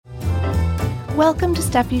Welcome to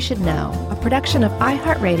Stuff You Should Know, a production of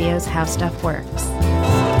iHeartRadio's How Stuff Works.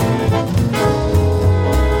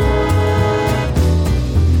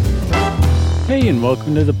 Hey, and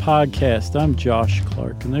welcome to the podcast. I'm Josh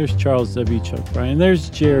Clark, and there's Charles W. Chuck Bryan. There's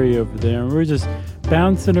Jerry over there, and we're just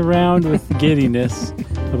bouncing around with the giddiness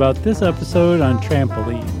about this episode on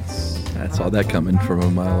trampolines. I saw that coming from a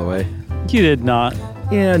mile away. You did not.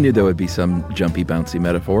 Yeah, I knew there would be some jumpy, bouncy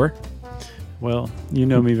metaphor. Well, you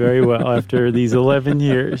know me very well after these 11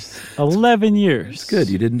 years. 11 years. It's good.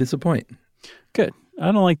 You didn't disappoint. Good.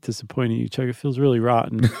 I don't like disappointing you, Chuck. It feels really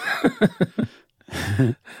rotten.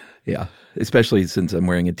 Yeah, especially since I'm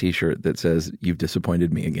wearing a T-shirt that says, "You've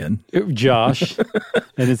disappointed me again." Josh.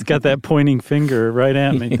 And it's got that pointing finger right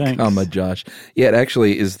at me. Thanks. Comma, Josh. Yeah, it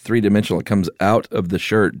actually is three-dimensional. It comes out of the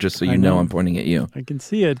shirt just so you know I'm pointing at you. I can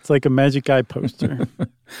see it. It's like a Magic Eye poster.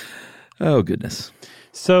 Oh, goodness.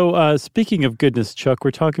 So speaking of goodness, Chuck,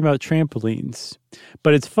 we're talking about trampolines.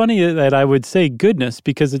 But it's funny that I would say goodness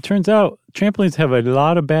because it turns out trampolines have a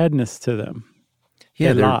lot of badness to them.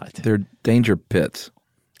 Yeah, they're danger pits.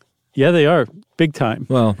 Yeah, they are. Big time.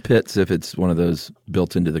 Well, pits if it's one of those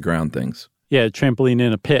built into the ground things. Yeah, trampoline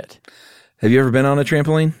in a pit. Have you ever been on a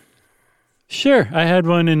trampoline? Sure. I had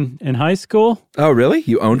one in high school. Oh, really?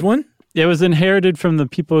 You owned one? It was inherited from the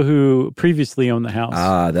people who previously owned the house.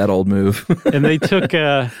 Ah, that old move. And they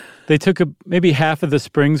took maybe half of the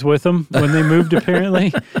springs with them when they moved,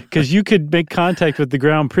 apparently, because you could make contact with the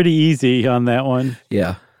ground pretty easy on that one.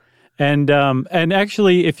 Yeah. And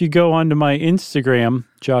actually, if you go onto my Instagram,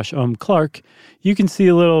 Josh Clark, you can see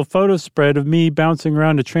a little photo spread of me bouncing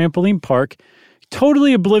around a trampoline park,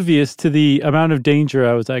 totally oblivious to the amount of danger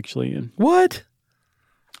I was actually in. What?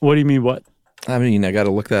 What do you mean, what? I mean, I got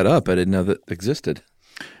to look that up. I didn't know that existed.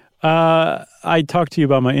 I talk to you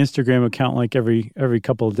about my Instagram account like every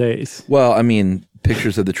couple of days. Well, I mean,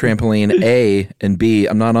 pictures of the trampoline, A, and B.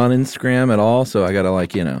 I'm not on Instagram at all, so I got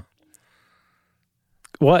to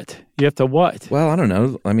What? You have to what? Well, I don't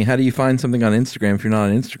know. I mean, how do you find something on Instagram if you're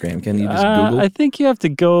not on Instagram? Can you just Google? I think you have to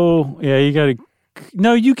go. Yeah, you got to.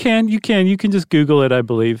 No, you can. You can just Google it, I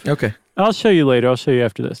believe. Okay. I'll show you later. I'll show you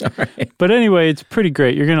after this. All right. But anyway, it's pretty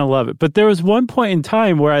great. You're going to love it. But there was one point in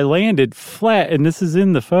time where I landed flat, and this is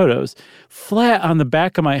in the photos, flat on the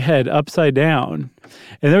back of my head, upside down.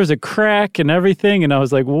 And there was a crack and everything, and I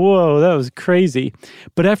was like, whoa, that was crazy.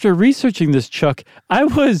 But after researching this, Chuck, I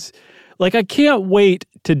was like, I can't wait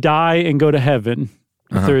to die and go to heaven,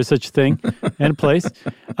 if there is such a thing and a place.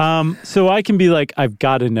 So I can be like, I've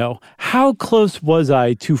got to know. How close was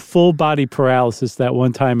I to full body paralysis that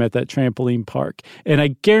one time at that trampoline park? And I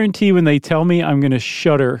guarantee when they tell me, I'm going to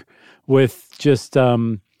shudder with just, I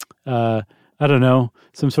don't know,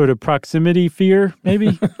 some sort of proximity fear,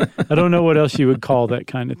 maybe? I don't know what else you would call that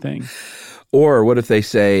kind of thing. Or what if they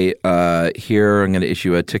say, here, I'm going to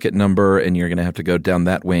issue a ticket number, and you're going to have to go down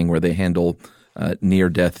that wing where they handle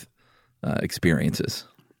near-death experiences.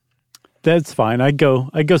 That's fine. I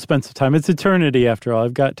go spend some time. It's eternity after all.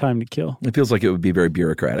 I've got time to kill. It feels like it would be very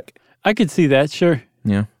bureaucratic. I could see that, sure.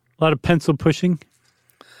 Yeah. A lot of pencil pushing.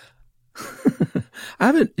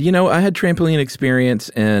 I had trampoline experience,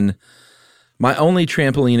 and my only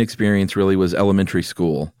trampoline experience really was elementary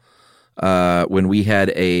school. When we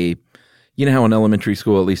had you know how in elementary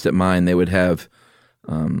school, at least at mine, they would have,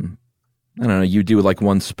 I don't know, you do like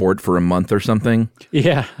one sport for a month or something.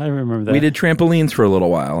 Yeah, I remember that. We did trampolines for a little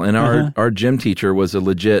while, and our gym teacher was a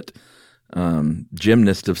legit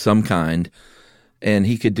gymnast of some kind, and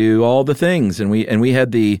he could do all the things. And we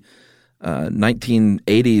had the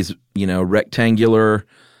 1980s, rectangular.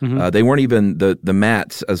 They weren't even the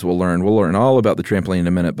mats, as we'll learn. We'll learn all about the trampoline in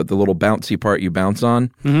a minute, but the little bouncy part you bounce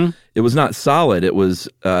on, it was not solid. It was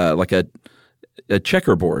like a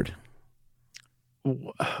checkerboard.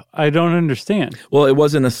 I don't understand. Well, it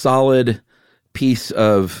wasn't a solid piece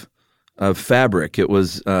of fabric. It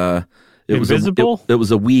was invisible. It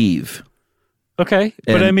was a weave. Okay,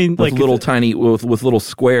 but I mean, with little tiny with little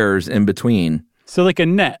squares in between. So like a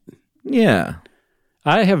net. Yeah,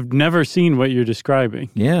 I have never seen what you're describing.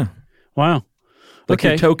 Yeah. Wow. Like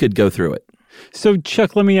your toe could go through it. So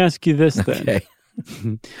Chuck, let me ask you this then. Okay.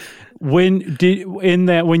 When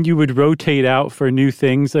you would rotate out for new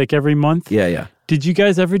things like every month? Yeah. Did you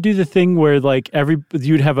guys ever do the thing where like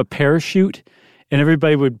you'd have a parachute and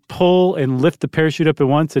everybody would pull and lift the parachute up at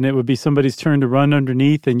once and it would be somebody's turn to run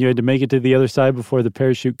underneath and you had to make it to the other side before the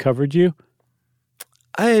parachute covered you?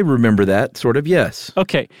 I remember that, sort of, yes.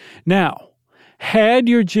 Okay. Now, had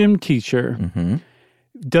your gym teacher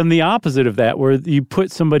done the opposite of that, where you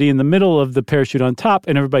put somebody in the middle of the parachute on top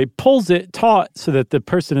and everybody pulls it taut so that the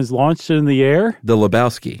person is launched in the air? The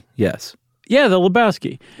Lebowski, yes. Yeah, the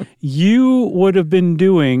Lebowski. You would have been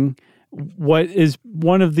doing what is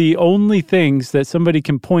one of the only things that somebody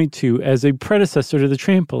can point to as a predecessor to the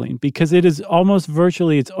trampoline, because it is almost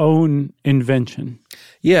virtually its own invention.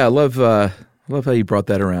 Yeah, I love how you brought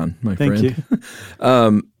that around, my friend. Thank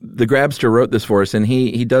you. The Grabster wrote this for us, and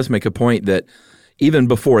he does make a point that even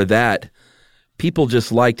before that, people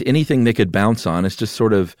just liked anything they could bounce on. It's just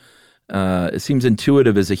sort of, it seems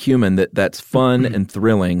intuitive as a human that's fun and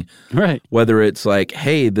thrilling. Right. Whether it's like,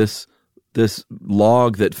 hey, this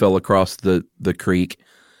log that fell across the creek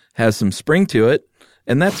has some spring to it,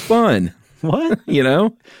 and that's fun. What? You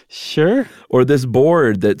know? Sure. Or this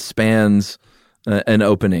board that spans an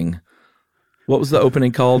opening. What was the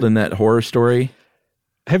opening called in that horror story?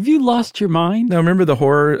 Have you lost your mind? Now, remember the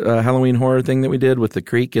Halloween horror thing that we did with the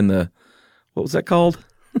creek and what was that called?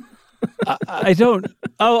 I don't.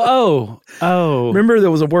 Oh. Remember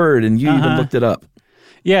there was a word and you even looked it up.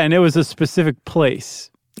 Yeah, and it was a specific place.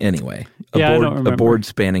 Anyway, I don't remember. A board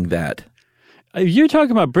spanning that. You're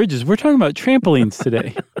talking about bridges. We're talking about trampolines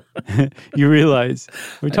today. You realize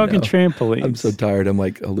we're talking trampolines. I'm so tired. I'm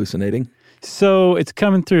like hallucinating. So it's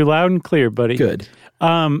coming through loud and clear, buddy. Good.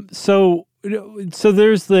 So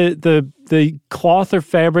there's the cloth or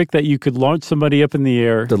fabric that you could launch somebody up in the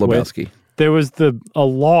air. The Lebowski. With. There was a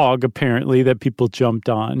log apparently that people jumped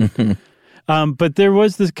on. But there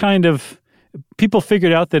was this kind of, people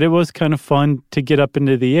figured out that it was kind of fun to get up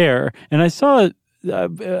into the air. And I saw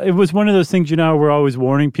it was one of those things, we're always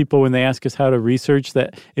warning people when they ask us how to research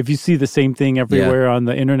that if you see the same thing everywhere on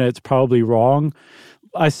the internet, it's probably wrong.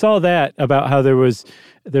 I saw that about how there's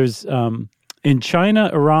in China,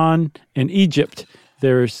 Iran, and Egypt,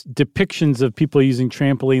 there's depictions of people using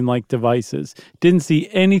trampoline-like devices. Didn't see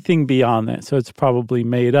anything beyond that, so it's probably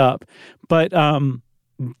made up. But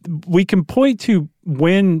we can point to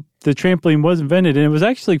when the trampoline was invented, and it was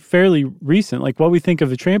actually fairly recent. Like what we think of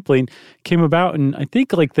the trampoline came about in, I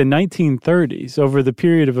think, like the 1930s, over the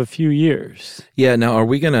period of a few years. Yeah, now are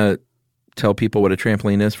we going to tell people what a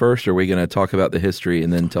trampoline is first, or are we going to talk about the history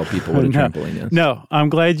and then tell people what a trampoline is? No, I'm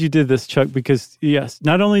glad you did this, Chuck, because yes,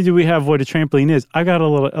 not only do we have what a trampoline is, I got a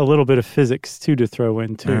little bit of physics too to throw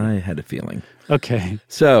in too. I had a feeling. Okay.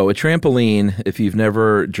 So a trampoline, if you've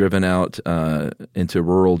never driven out into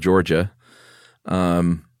rural Georgia,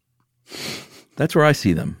 that's where I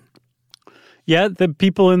see them. Yeah, the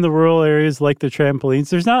people in the rural areas like the trampolines.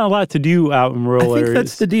 There's not a lot to do out in rural areas. I think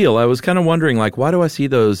that's the deal. I was kind of wondering, like, why do I see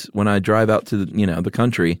those when I drive out to the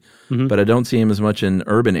country, but I don't see them as much in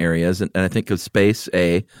urban areas? And I think of space,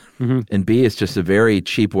 A, and B, it's just a very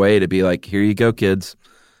cheap way to be like, here you go, kids.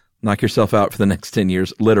 Knock yourself out for the next 10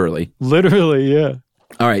 years, literally. Literally, yeah.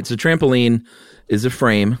 All right, so trampoline is a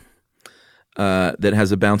frame that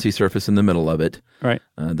has a bouncy surface in the middle of it. Right.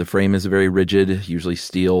 The frame is a very rigid, usually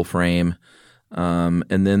steel frame.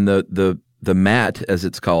 And then the mat, as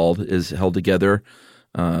it's called, is held together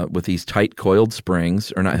with these tight coiled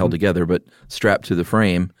springs, or not held together, but strapped to the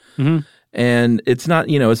frame. And it's not,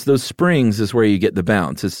 it's those springs is where you get the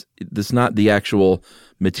bounce. It's not the actual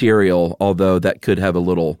material, although that could have a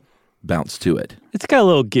little bounce to it. It's got a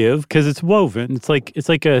little give because it's woven. It's like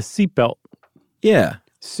a seatbelt. Yeah.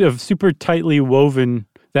 So super tightly woven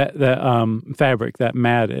that fabric, that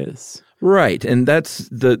mat is. Right, and that's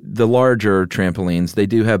the larger trampolines. They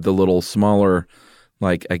do have the little smaller,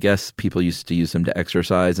 like, I guess people used to use them to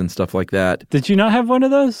exercise and stuff like that. Did you not have one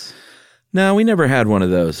of those? No, we never had one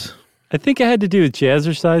of those. I think it had to do with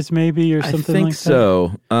jazzercise maybe or something like that. I think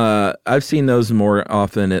so. I've seen those more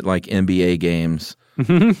often at like NBA games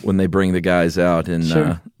when they bring the guys out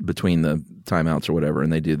and between the timeouts or whatever,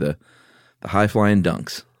 and they do the high-flying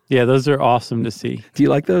dunks. Yeah, those are awesome to see. Do you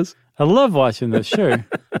like those? I love watching those, sure.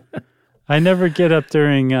 I never get up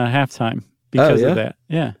during halftime because of that.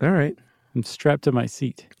 Yeah. All right. I'm strapped to my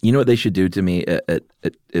seat. You know what they should do to me,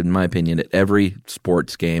 in my opinion, at every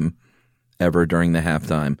sports game ever during the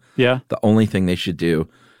halftime? Yeah. The only thing they should do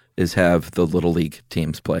is have the Little League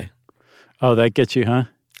teams play. Oh, that gets you, huh?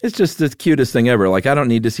 It's just the cutest thing ever. Like, I don't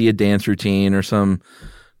need to see a dance routine or some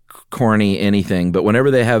corny anything, but whenever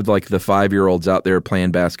they have like the 5-year-olds out there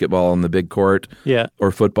playing basketball on the big court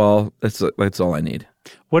or football, that's all I need.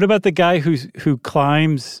 What about the guy who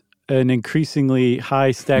climbs an increasingly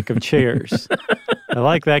high stack of chairs? I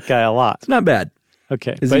like that guy a lot. It's not bad.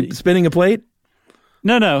 Okay. Is he spinning a plate?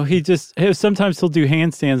 No. Sometimes he'll do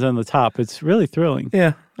handstands on the top. It's really thrilling.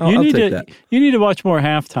 Yeah, I'll take that. You need to watch more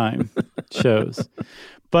halftime shows.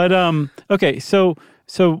 But, okay, so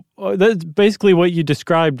that's basically what you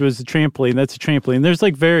described was a trampoline. That's a trampoline. There's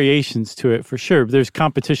like variations to it for sure. There's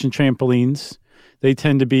competition trampolines. They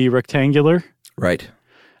tend to be rectangular. Right.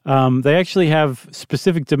 They actually have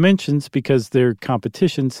specific dimensions because they're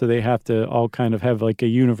competitions, so they have to all kind of have like a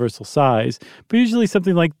universal size, but usually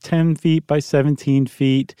something like 10 feet by 17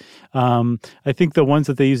 feet. I think the ones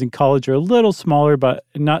that they use in college are a little smaller, but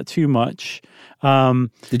not too much.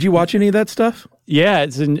 Did you watch any of that stuff? Yeah,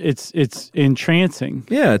 it's entrancing.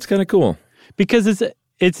 Yeah, it's kind of cool. Because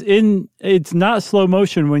it's not slow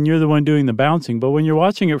motion when you're the one doing the bouncing, but when you're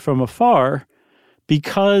watching it from afar,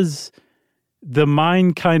 because the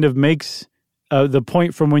mind kind of makes the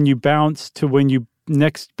point from when you bounce to when you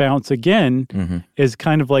next bounce again is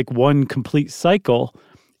kind of like one complete cycle.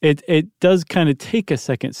 It does kind of take a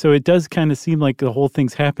second, so it does kind of seem like the whole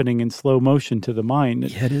thing's happening in slow motion to the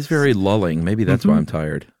mind. Yeah, it is very lulling. Maybe that's why I'm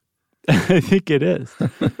tired. I think it is.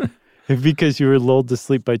 Because you were lulled to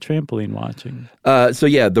sleep by trampoline watching. So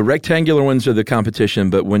yeah, the rectangular ones are the competition,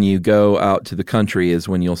 but when you go out to the country is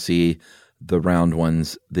when you'll see the round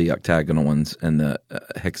ones, the octagonal ones, and the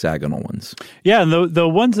hexagonal ones. Yeah, and the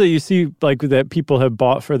ones that you see like that people have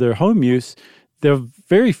bought for their home use, they're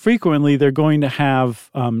very frequently they're going to have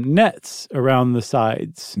nets around the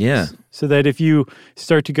sides. Yeah. So that if you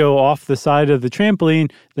start to go off the side of the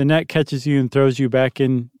trampoline, the net catches you and throws you back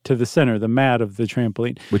into the center, the mat of the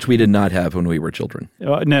trampoline. Which we did not have when we were children.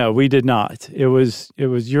 No, we did not. It was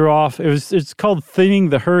you're off. It's called thinning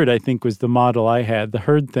the herd, I think was the model I had, the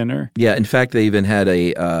herd thinner. Yeah, in fact, they even had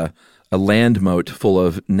a land moat full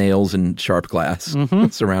of nails and sharp glass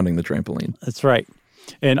surrounding the trampoline. That's right.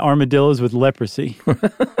 And armadillos with leprosy.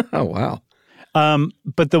 Oh, wow.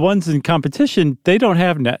 But the ones in competition, they don't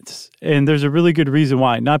have nets. And there's a really good reason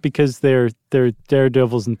why. Not because they're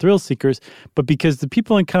daredevils and thrill seekers, but because the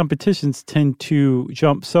people in competitions tend to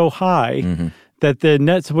jump so high that the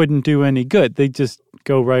nets wouldn't do any good. They just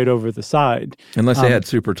go right over the side. Unless they had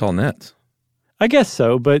super tall nets. I guess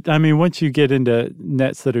so. But, I mean, once you get into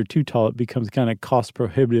nets that are too tall, it becomes kind of cost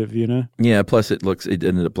prohibitive, you know? Yeah, plus it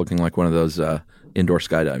ended up looking like one of those indoor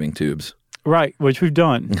skydiving tubes. Right, which we've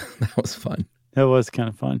done. That was fun. That was kind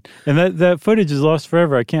of fun. And that footage is lost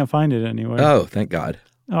forever. I can't find it anywhere. Oh, thank God.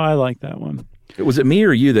 Oh, I like that one. Was it me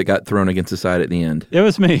or you that got thrown against the side at the end? It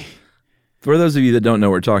was me. For those of you that don't know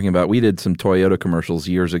what we're talking about, we did some Toyota commercials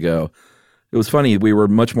years ago. It was funny. We were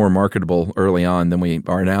much more marketable early on than we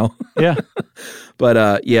are now. Yeah.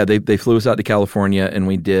 But yeah, they flew us out to California and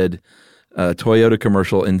we did a Toyota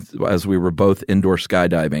commercial as we were both indoor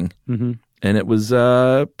skydiving. And it was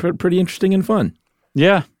pretty interesting and fun.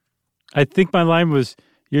 Yeah. I think my line was,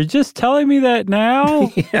 "You're just telling me that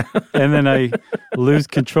now?" Yeah. And then I lose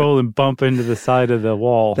control and bump into the side of the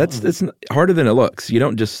wall. It's harder than it looks. You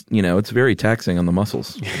don't just, it's very taxing on the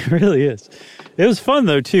muscles. It really is. It was fun,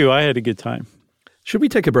 though, too. I had a good time. Should we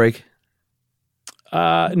take a break?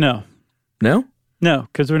 No. No? No,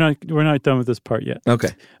 because we're not done with this part yet.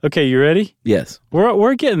 Okay, you ready? Yes.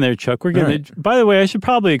 We're getting there, Chuck. We're getting there. By the way, I should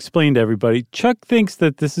probably explain to everybody. Chuck thinks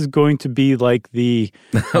that this is going to be like the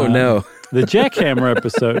no, the Jackhammer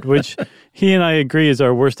episode, which he and I agree is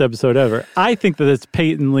our worst episode ever. I think that it's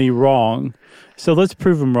patently wrong. So let's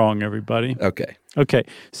prove him wrong, everybody. Okay.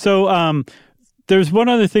 So there's one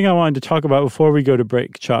other thing I wanted to talk about before we go to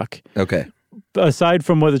break, Chuck. Okay. Aside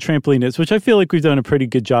from what the trampoline is, which I feel like we've done a pretty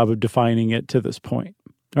good job of defining it to this point.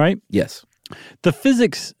 All right? Yes. The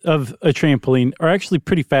physics of a trampoline are actually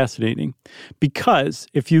pretty fascinating because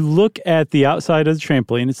if you look at the outside of the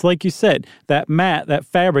trampoline, it's like you said, that mat, that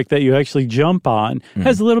fabric that you actually jump on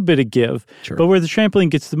has a little bit of give. Sure. But where the trampoline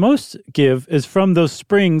gets the most give is from those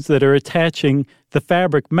springs that are attaching the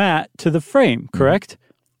fabric mat to the frame, correct?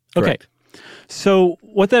 Correct. Okay. So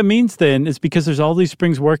what that means then is because there's all these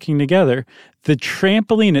springs working together, the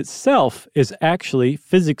trampoline itself is actually,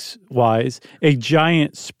 physics-wise, a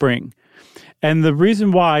giant spring. And the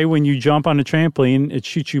reason why when you jump on a trampoline, it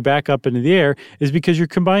shoots you back up into the air is because you're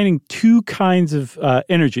combining two kinds of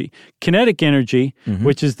energy. Kinetic energy,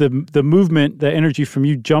 which is the movement, the energy from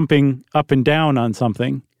you jumping up and down on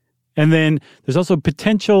something. And then there's also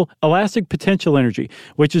elastic potential energy,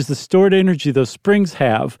 which is the stored energy those springs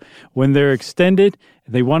have when they're extended.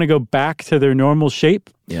 They want to go back to their normal shape.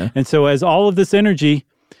 Yeah. And so as all of this energy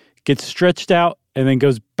gets stretched out and then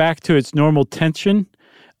goes back to its normal tension,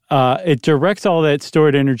 it directs all that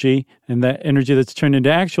stored energy and that energy that's turned into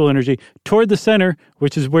actual energy toward the center,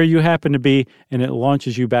 which is where you happen to be, and it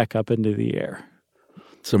launches you back up into the air.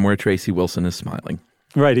 Somewhere Tracy Wilson is smiling.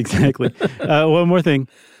 Right, exactly. One more thing.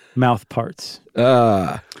 Mouth parts.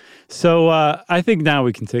 So I think now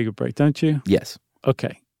we can take a break, don't you? Yes.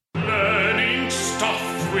 Okay. Learning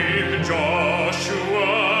stuff with Joshua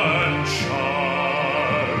and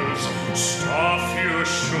Charles. Stuff you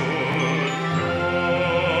should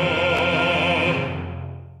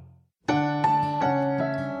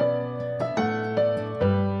know.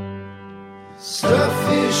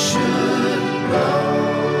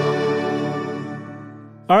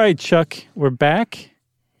 All right, Chuck, we're back,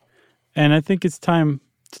 and I think it's time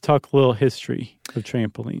to talk a little history of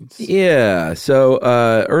trampolines. Yeah. So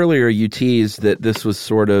earlier you teased that this was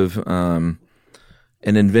sort of an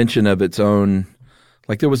invention of its own.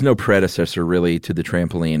 Like there was no predecessor really to the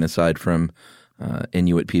trampoline aside from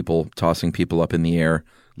Inuit people tossing people up in the air,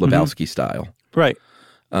 Lebowski style. Right.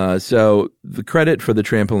 So the credit for the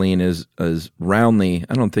trampoline is roundly.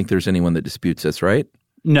 I don't think there's anyone that disputes this, right?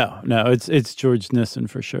 No, it's George Nissen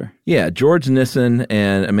for sure. Yeah, George Nissen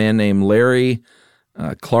and a man named Larry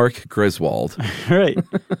Clark Griswold. Right.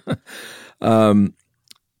 And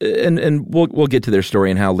we'll get to their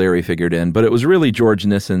story and how Larry figured in, but it was really George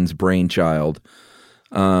Nissen's brainchild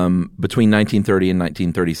between 1930 and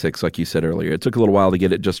 1936, like you said earlier. It took a little while to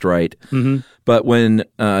get it just right. Mm-hmm. But when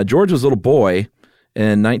George was a little boy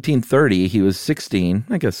in 1930, he was 16,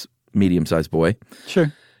 I guess medium-sized boy.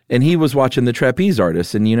 Sure. And he was watching the trapeze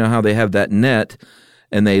artists, and you know how they have that net,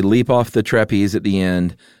 and they leap off the trapeze at the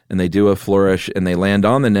end, and they do a flourish, and they land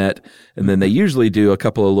on the net, and then they usually do a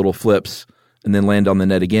couple of little flips, and then land on the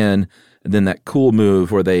net again, and then that cool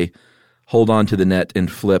move where they hold on to the net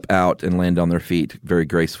and flip out and land on their feet very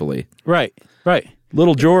gracefully. Right.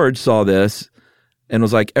 Little George saw this and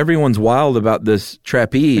was like, everyone's wild about this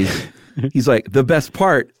trapeze. He's like, the best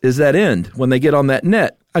part is that end when they get on that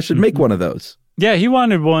net. I should make one of those. Yeah, he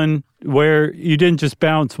wanted one where you didn't just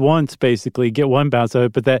bounce once, basically, get one bounce of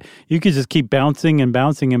it, but that you could just keep bouncing and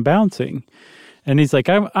bouncing and bouncing. And he's like,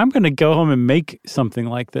 I'm going to go home and make something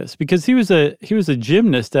like this, because he was a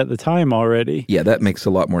gymnast at the time already. Yeah, that makes a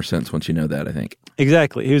lot more sense once you know that, I think.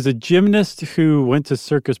 Exactly. He was a gymnast who went to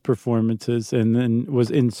circus performances and then was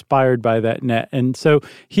inspired by that net. And so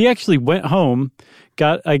he actually went home,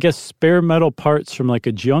 got, I guess, spare metal parts from like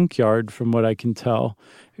a junkyard, from what I can tell,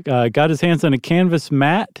 got his hands on a canvas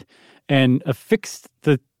mat and affixed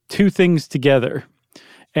the two things together.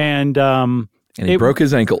 And he broke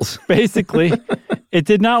his ankles. Basically, it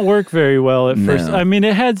did not work very well at first. I mean,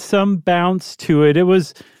 it had some bounce to it. It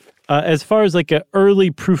was, as far as like an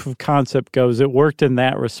early proof of concept goes, it worked in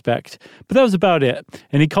that respect. But that was about it.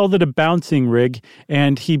 And he called it a bouncing rig,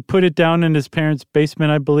 and he put it down in his parents'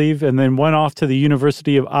 basement, I believe, and then went off to the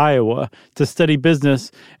University of Iowa to study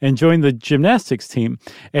business and join the gymnastics team.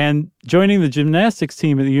 And joining the gymnastics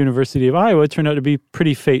team at the University of Iowa turned out to be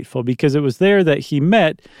pretty fateful, because it was there that he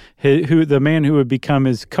met the man who would become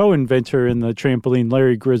his co-inventor in the trampoline,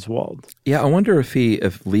 Larry Griswold. Yeah, I wonder if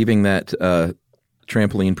leaving that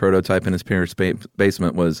trampoline prototype in his parents'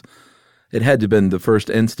 basement it had to have been the first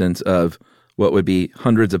instance of what would be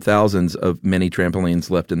hundreds of thousands of mini trampolines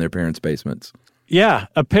left in their parents' basements. Yeah,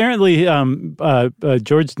 apparently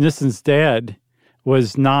George Nissen's dad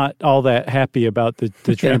was not all that happy about the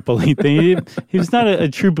trampoline thing. He was not a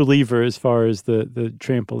true believer as far as the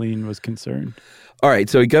trampoline was concerned. All right,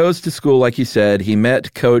 so he goes to school, like you said. He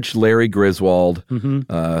met Coach Larry Griswold.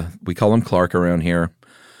 Mm-hmm. We call him Clark around here.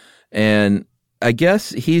 And I guess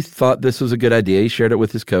he thought this was a good idea. He shared it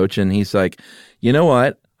with his coach, and he's like, you know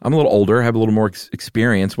what? I'm a little older, have a little more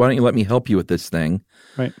experience. Why don't you let me help you with this thing?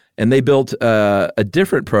 Right. And they built a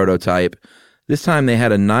different prototype. This time they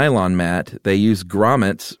had a nylon mat. They used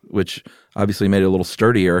grommets, which obviously made it a little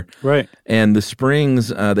sturdier. Right. And the springs,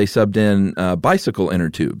 they subbed in bicycle inner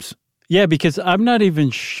tubes. Yeah, because I'm not even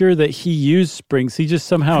sure that he used springs. He just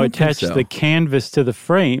somehow attached the canvas to the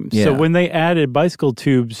frame. Yeah. So when they added bicycle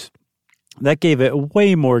tubes, that gave it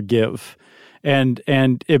way more give, and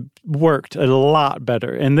it worked a lot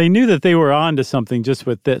better. And they knew that they were on to something just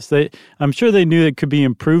with this. I'm sure they knew it could be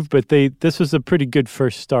improved, but this was a pretty good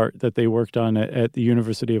first start that they worked on at the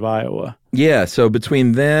University of Iowa. Yeah, so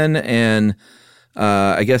between then and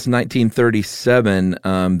I guess 1937,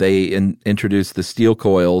 they introduced the steel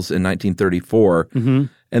coils in 1934, mm-hmm.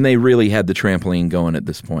 and they really had the trampoline going at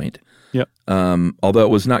this point. Yep. Although it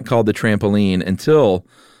was not called the trampoline until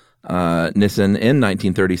Nissen in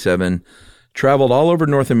 1937 traveled all over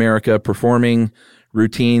North America performing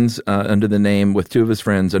routines under the name, with two of his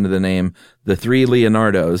friends, under the name The Three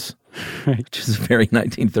Leonardos, right. Which is a very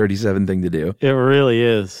 1937 thing to do. It really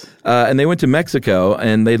is. And they went to Mexico,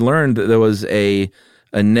 and they learned that there was a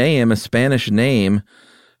Spanish name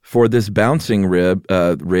for this bouncing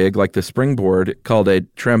rig, like the springboard, called a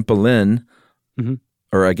trampoline, mm-hmm.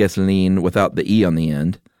 or I guess lean without the E on the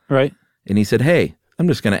end. Right. And he said, hey, I'm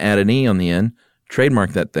just going to add an E on the end,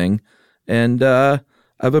 trademark that thing, and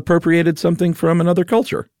I've appropriated something from another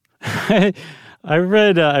culture. I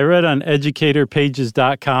read on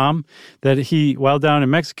educatorpages.com that while down in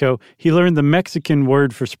Mexico, he learned the Mexican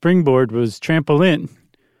word for springboard was trampoline.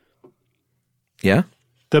 Yeah?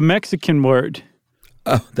 The Mexican word.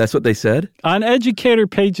 Oh, that's what they said? On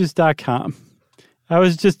educatorpages.com. I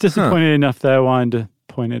was just disappointed enough that I wanted to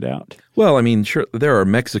point it out. Well, I mean, sure, there are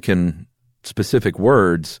Mexican-specific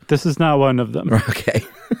words. This is not one of them. Okay.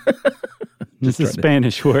 This is a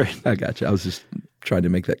Spanish word. I gotcha. I was just trying to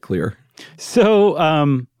make that clear.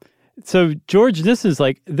 So George, this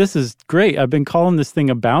is great. I've been calling this thing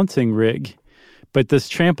a bouncing rig, but this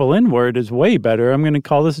trampoline word is way better. I'm going to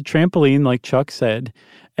call this a trampoline, like Chuck said,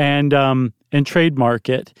 and trademark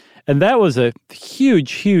it. And that was a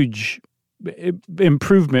huge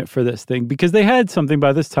improvement for this thing because they had something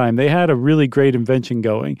by this time. They had a really great invention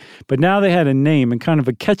going, but now they had a name and kind of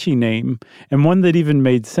a catchy name and one that even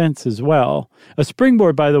made sense as well. A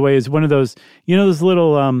springboard, by the way, is one of those, those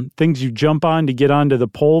little things you jump on to get onto the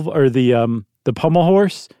pole or the pommel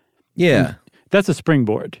horse. Yeah. That's a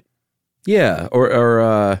springboard. Yeah.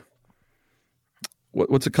 Or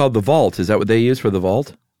what's it called? The vault. Is that what they use for the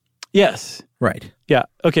vault? Yes. Right. Yeah.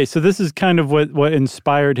 Okay. So this is kind of what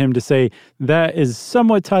inspired him to say that is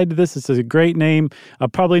somewhat tied to this. This is a great name. I'll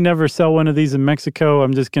probably never sell one of these in Mexico.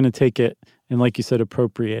 I'm just going to take it and, like you said,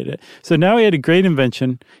 appropriate it. So now he had a great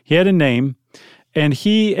invention. He had a name, and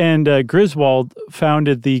he and Griswold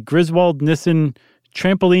founded the Griswold-Nissen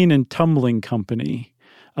Trampoline and Tumbling Company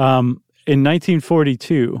in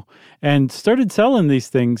 1942 and started selling these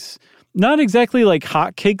things. Not exactly like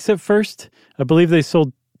hotcakes at first. I believe they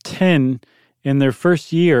sold 10 in their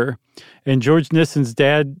first year, and George Nissen's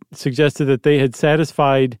dad suggested that they had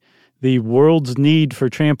satisfied the world's need for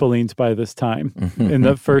trampolines by this time in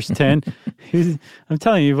the first 10. I'm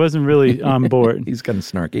telling you, he wasn't really on board. He's kind of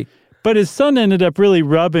snarky. But his son ended up really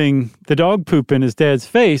rubbing the dog poop in his dad's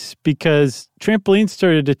face because trampolines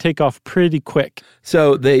started to take off pretty quick.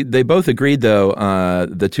 So they both agreed, though,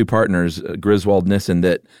 the two partners, Griswold Nissen,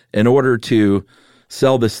 that in order to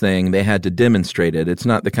sell this thing, they had to demonstrate it. It's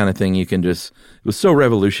not the kind of thing you can just... It was so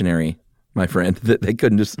revolutionary, my friend, that they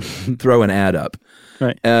couldn't just throw an ad up.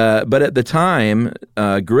 Right. But at the time,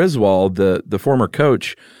 Griswold, the former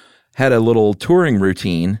coach, had a little touring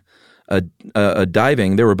routine, a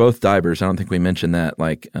diving. They were both divers. I don't think we mentioned that,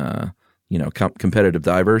 competitive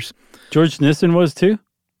divers. George Nissen was too?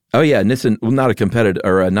 Oh, yeah. Nissen, well, not a competitor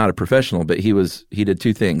or not a professional, but he did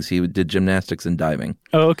two things. He did gymnastics and diving.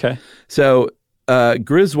 Oh, okay. So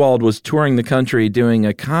Griswold was touring the country doing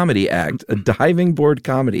a comedy act, a diving board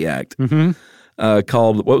comedy act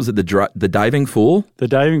called, what was it, the Diving Fool? The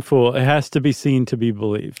Diving Fool. It has to be seen to be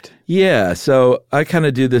believed. Yeah, so I kind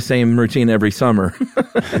of do the same routine every summer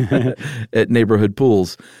at neighborhood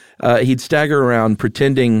pools. He'd stagger around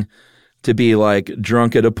pretending to be like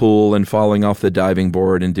drunk at a pool and falling off the diving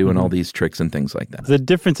board and doing all these tricks and things like that. The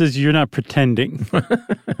difference is you're not pretending,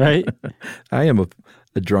 right? I am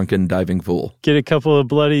a drunken diving fool. Get a couple of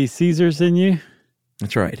Bloody Caesars in you?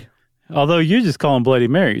 That's right. Although you just call them Bloody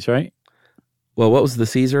Marys, right? Well, what was the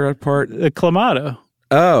Caesar part? The Clamato.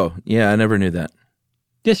 Oh, yeah, I never knew that.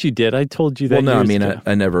 Yes, you did. I told you that Well, no, years ago.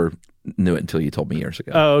 I never knew it until you told me years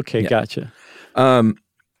ago. Oh, okay, Yeah. gotcha.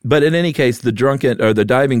 But in any case, the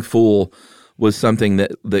diving fool was something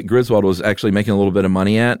that Griswold was actually making a little bit of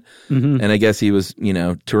money at. And I guess he was,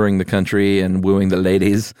 touring the country and wooing the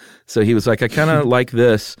ladies. So he was like, I kind of like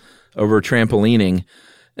this over trampolining.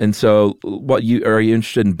 And so are you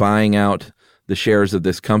interested in buying out the shares of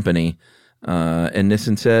this company? And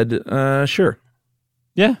Nissen said, sure.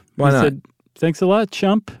 Yeah. Why he not? said, thanks a lot,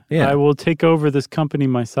 chump. Yeah. I will take over this company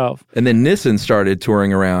myself. And then Nissen started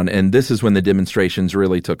touring around, and this is when the demonstrations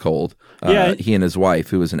really took hold. He and his wife,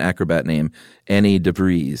 who was an acrobat named Annie de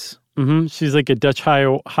Vries. She's like a Dutch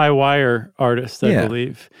high wire artist, I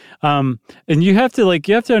believe. And you have to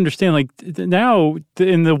understand, now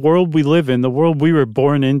in the world we live in, the world we were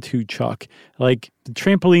born into, Chuck, the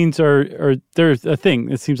trampolines they're a thing.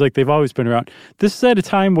 It seems like they've always been around. This is at a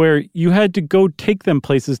time where you had to go take them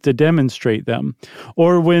places to demonstrate them.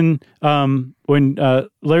 Or when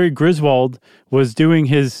Larry Griswold was doing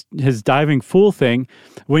his diving fool thing,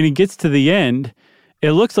 when he gets to the end,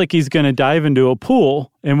 it looks like he's going to dive into a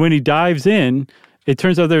pool, and when he dives in, it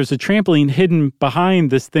turns out there's a trampoline hidden behind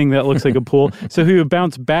this thing that looks like a pool, so he would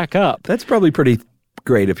bounce back up. That's probably pretty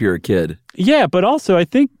great if you're a kid. Yeah, but also I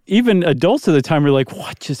think even adults at the time were like,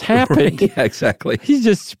 what just happened? Right, yeah, exactly. He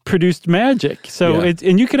just produced magic. So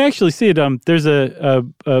and you can actually see it. There's a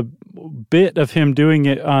bit of him doing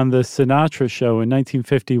it on the Sinatra show in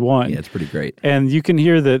 1951. Yeah, it's pretty great. And you can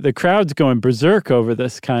hear the crowds going berserk over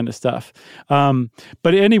this kind of stuff.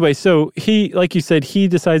 But anyway, so he, like you said, he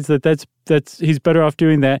decides that's he's better off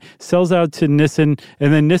doing that, sells out to Nissen,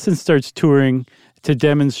 and then Nissen starts touring to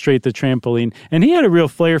demonstrate the trampoline. And he had a real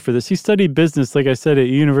flair for this. He studied business, like I said, at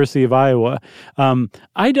University of Iowa.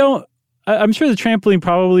 I I'm sure the trampoline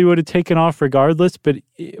probably would have taken off regardless, but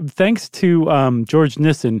thanks to George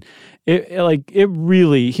Nissen, he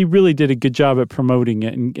really did a good job at promoting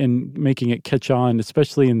it and making it catch on,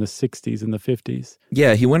 especially in the 60s and the 50s.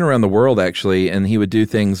 Yeah, he went around the world, actually, and he would do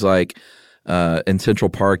things like in Central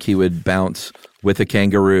Park, he would bounce with a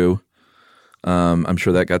kangaroo. I'm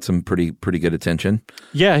sure that got some pretty good attention.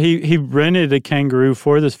 Yeah, he rented a kangaroo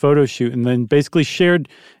for this photo shoot, and then basically shared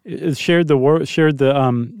the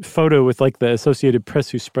photo with like the Associated Press,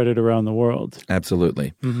 who spread it around the world.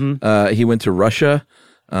 Absolutely. Mm-hmm. He went to Russia.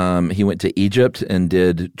 He went to Egypt and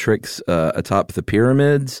did tricks atop the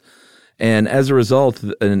pyramids. And as a result,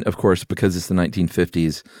 and of course, because it's the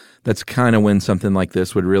 1950s, that's kind of when something like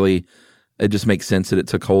this would really, it just makes sense that it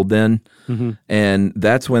took hold then. Mm-hmm. And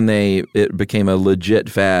that's when it became a legit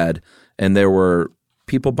fad. And there were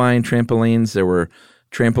people buying trampolines. There were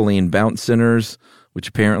trampoline bounce centers, which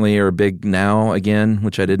apparently are big now again,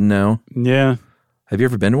 which I didn't know. Yeah. Have you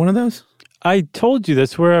ever been to one of those? I told you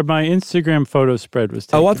this, where my Instagram photo spread was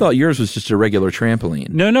taken. Oh, I thought yours was just a regular trampoline.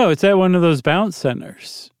 No, it's at one of those bounce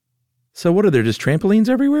centers. So what are there, just trampolines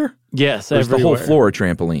everywhere? Yes, everywhere. The whole floor a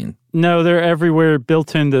trampoline? No, they're everywhere,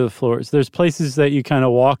 built into the floors. There's places that you kind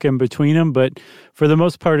of walk in between them, but for the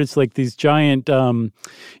most part, it's like these giant,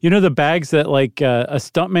 the bags that like a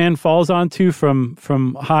stuntman falls onto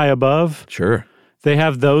from high above? Sure. They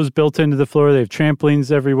have those built into the floor. They have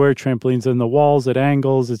trampolines everywhere, trampolines in the walls at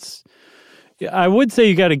angles. I would say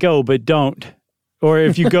you got to go, but don't. Or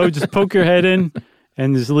if you go, just poke your head in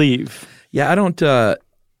and just leave. Yeah, I don't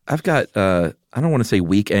want to say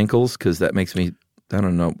weak ankles because that makes me, I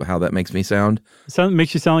don't know how that makes me sound. It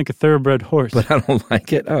makes you sound like a thoroughbred horse. But I don't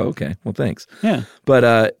like it. Oh, okay. Well, thanks. Yeah.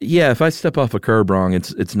 But if I step off a curb wrong,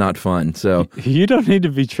 it's not fun. So you don't need to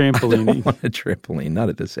be trampolining. I don't want a trampoline, not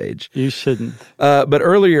at this age. You shouldn't. But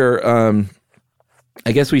earlier,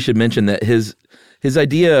 I guess we should mention that his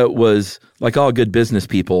idea was, like all good business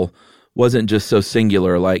people, wasn't just so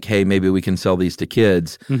singular, like, hey, maybe we can sell these to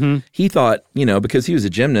kids. Mm-hmm. He thought, because he was a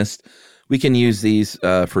gymnast, we can use these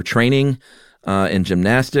for training in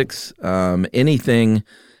gymnastics, anything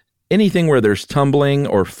where there's tumbling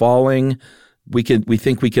or falling. We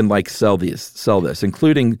think we can like sell this,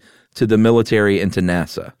 including to the military and to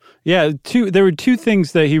NASA. Yeah, there were two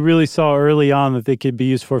things that he really saw early on that they could be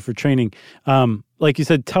used for training. Like you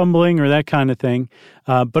said, tumbling or that kind of thing,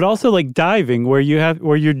 but also like diving, where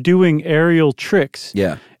you're doing aerial tricks.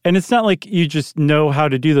 Yeah. And it's not like you just know how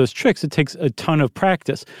to do those tricks. It takes a ton of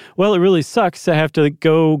practice. Well, it really sucks to have to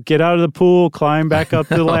go get out of the pool, climb back up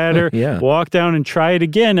the ladder, walk down and try it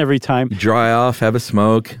again every time. Dry off, have a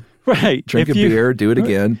smoke. Right. Drink a beer, do it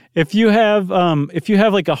again. If you have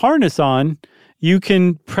like a harness on, you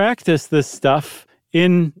can practice this stuff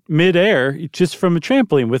in midair just from a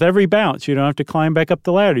trampoline with every bounce. You don't have to climb back up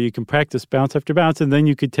the ladder. You can practice bounce after bounce, and then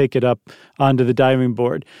you could take it up onto the diving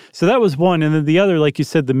board. So that was one. And then the other, like you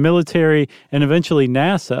said, the military and eventually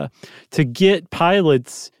NASA, to get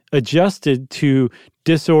pilots adjusted to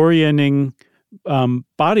disorienting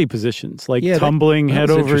body positions, like tumbling head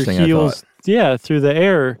over heels through the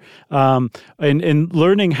air, and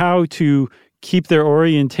learning how to keep their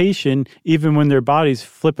orientation even when their body's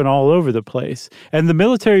flipping all over the place. And the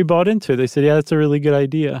military bought into it. They said, yeah, that's a really good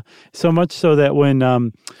idea. So much so that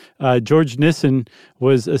when George Nissen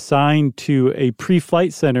was assigned to a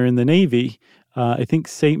pre-flight center in the Navy, I think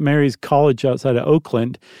St. Mary's College outside of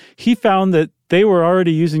Oakland, he found that they were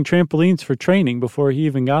already using trampolines for training before he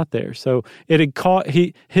even got there. So it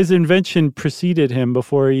had his invention preceded him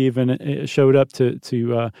before he even showed up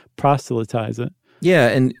to proselytize it. Yeah,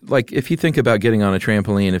 and like if you think about getting on a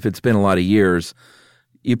trampoline, if it's been a lot of years,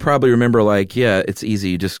 you probably remember like, yeah, it's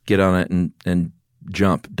easy. You just get on it and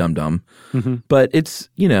jump, dum-dum. Mm-hmm. But it's,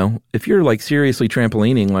 if you're like seriously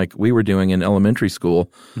trampolining like we were doing in elementary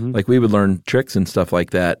school, mm-hmm. like we would learn tricks and stuff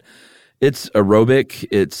like that. It's aerobic.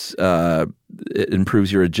 It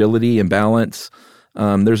improves your agility and balance.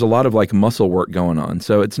 There's a lot of like muscle work going on.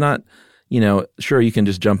 So it's not, sure you can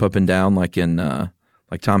just jump up and down like in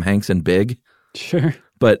like Tom Hanks in Big. Sure.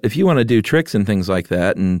 But if you want to do tricks and things like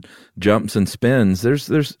that and jumps and spins,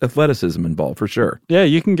 there's athleticism involved for sure. Yeah,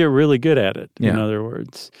 you can get really good at it, in other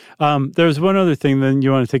words. There's one other thing, then you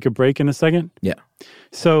want to take a break in a second? Yeah.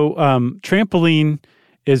 So trampoline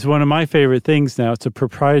is one of my favorite things now. It's a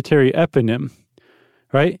proprietary eponym,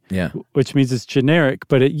 right? Yeah. Which means it's generic,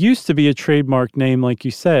 but it used to be a trademark name, like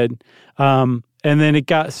you said. And then it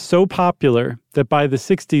got so popular that by the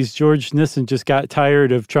 60s, George Nissen just got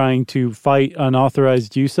tired of trying to fight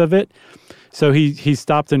unauthorized use of it. So he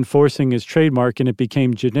stopped enforcing his trademark and it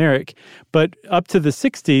became generic. But up to the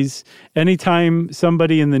 60s, anytime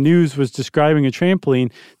somebody in the news was describing a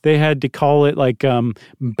trampoline, they had to call it like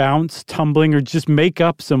bounce, tumbling, or just make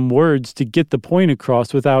up some words to get the point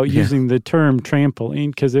across without using the term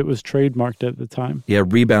trampoline because it was trademarked at the time. Yeah,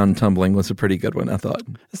 rebound tumbling was a pretty good one, I thought.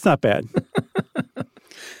 It's not bad.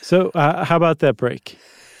 So how about that break?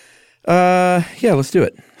 Yeah, let's do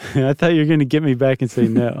it. I thought you were going to get me back and say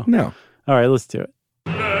no. No. All right, let's do it.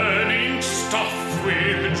 Learning stuff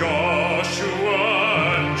with Joshua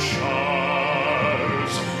and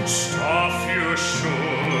Charles. Stuff you should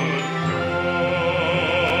know.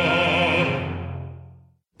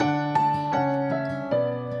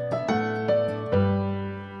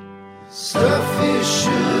 Stuff you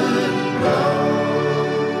should know.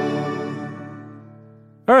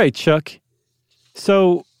 All right, Chuck.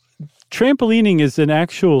 So trampolining is an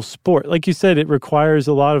actual sport. Like you said, it requires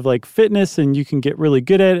a lot of like fitness and you can get really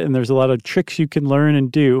good at it. And there's a lot of tricks you can learn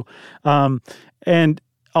and do. And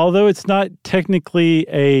although it's not technically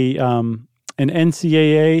an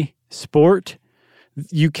NCAA sport,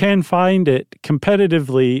 you can find it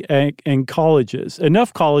competitively in colleges,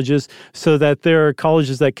 enough colleges so that there are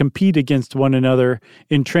colleges that compete against one another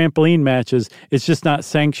in trampoline matches. It's just not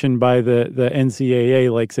sanctioned by the NCAA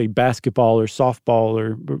like, say, basketball or softball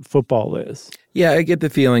or football is. Yeah, I get the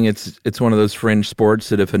feeling it's one of those fringe sports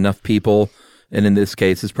that if enough people, and in this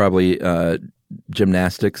case it's probably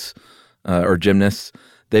gymnastics or gymnasts,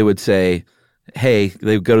 they would say, hey,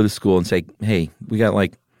 they would go to the school and say, hey, we got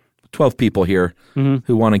like 12 people here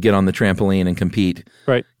who want to get on the trampoline and compete.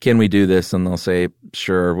 Right. Can we do this? And they'll say,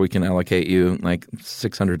 sure, we can allocate you like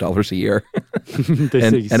 $600 a year.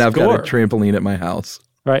 and I've got a trampoline at my house.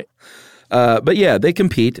 Right. But yeah, they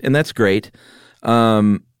compete, and that's great.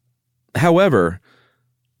 However,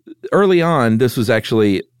 early on, this was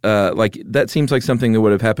actually that seems like something that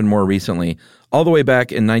would have happened more recently. All the way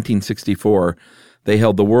back in 1964, they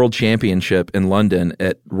held the World Championship in London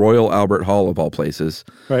at Royal Albert Hall, of all places.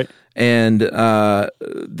 Right. And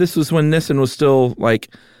this was when Nissen was still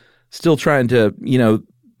trying to,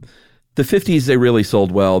 the 50s they really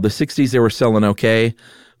sold well. The 60s they were selling okay.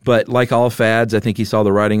 But like all fads, I think he saw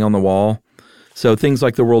the writing on the wall. So things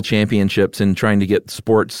like the World Championships and trying to get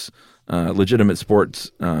sports, legitimate sports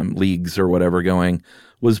leagues or whatever going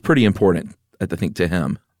was pretty important, I think, to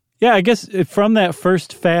him. Yeah, I guess from that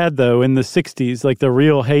first fad, though, in the 60s, like the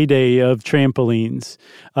real heyday of trampolines,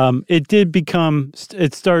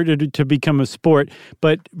 it started to become a sport.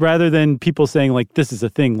 But rather than people saying, like, this is a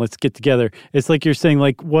thing, let's get together, it's like you're saying,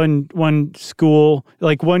 like, one school,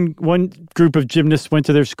 like one group of gymnasts went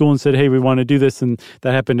to their school and said, hey, we want to do this. And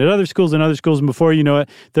that happened at other schools and other schools. And before you know it,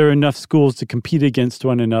 there are enough schools to compete against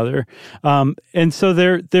one another. And so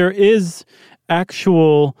there is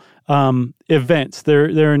actual events.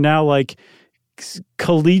 There are now like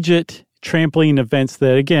collegiate trampoline events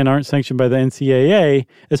that, again, aren't sanctioned by the NCAA,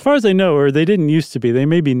 as far as I know, or they didn't used to be. They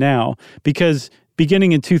may be now, because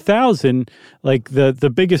beginning in 2000, like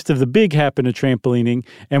the biggest of the big happened to trampolining,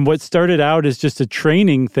 and what started out as just a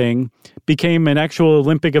training thing became an actual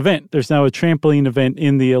Olympic event. There's now a trampoline event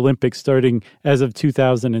in the Olympics starting as of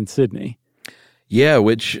 2000 in Sydney. Yeah,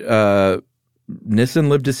 which Nissen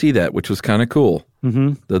lived to see that, which was kind of cool.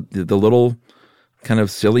 Mm-hmm. The little kind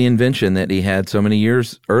of silly invention that he had so many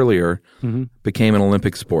years earlier became an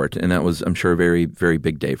Olympic sport, and that was, I'm sure, a very, very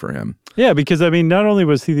big day for him. Yeah, because, I mean, not only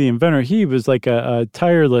was he the inventor, he was like a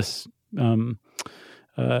tireless, what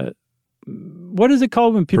is it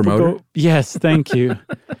called when people Promoter? go? Yes, thank you.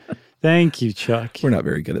 Thank you, Chuck. We're not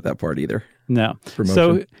very good at that part either. No. Promotion.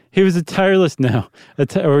 So he was a tireless,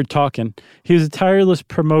 he was a tireless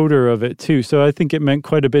promoter of it too. So I think it meant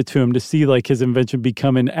quite a bit to him to see like his invention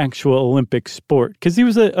become an actual Olympic sport, because he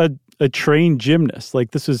was a trained gymnast.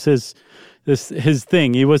 Like this was his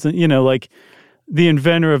thing. He wasn't, like the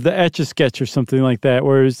inventor of the Etch-a-Sketch or something like that,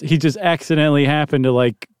 whereas he just accidentally happened to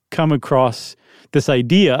like come across this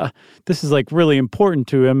idea. This is like really important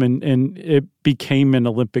to him, and it became an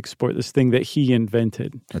Olympic sport, this thing that he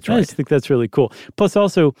invented. That's right. I just think that's really cool. Plus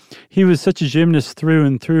also, he was such a gymnast through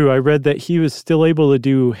and through. I read that he was still able to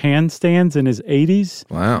do handstands in his 80s.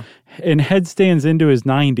 Wow. And headstands into his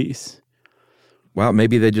 90s. Wow,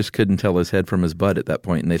 maybe they just couldn't tell his head from his butt at that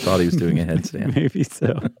point, and they thought he was doing a headstand. Maybe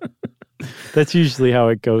so. That's usually how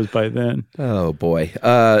it goes by then. Oh, boy.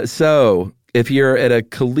 So if you're at a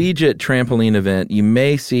collegiate trampoline event, you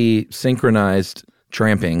may see synchronized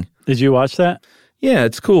tramping. Did you watch that? Yeah,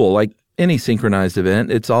 it's cool. Like any synchronized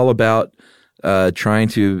event, it's all about trying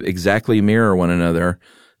to exactly mirror one another.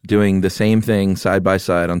 doing the same thing side by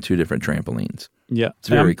side on 2 different trampolines. Yeah. It's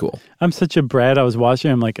very cool. I'm such a brat. I was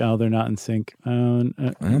watching. I'm like, oh, they're not in sync.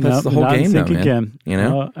 That's the whole not game, in sync though, man. again. You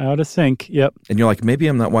know? Out of sync. Yep. And you're like, maybe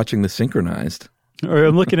I'm not watching the synchronized. Or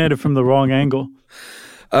I'm looking at it from the wrong angle.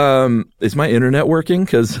 Is my internet working?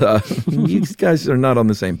 Because you guys are not on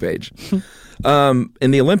the same page.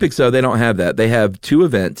 In the Olympics, though, they don't have that. They have 2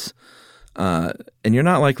 events, and you're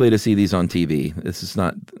not likely to see these on TV. This is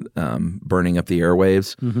not burning up the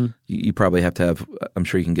airwaves. Mm-hmm. You probably have to have, I'm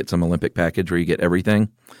sure you can get some Olympic package where you get everything.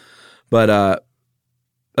 But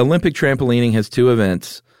Olympic trampolining has 2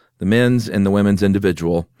 events, the men's and the women's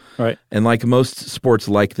individual. Right. And like most sports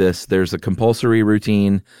like this, there's a compulsory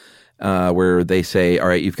routine where they say, all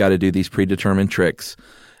right, you've got to do these predetermined tricks.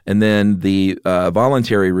 And then the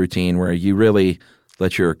voluntary routine where you really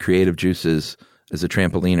let your creative juices as a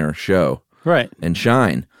trampoliner show and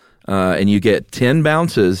shine. And you get 10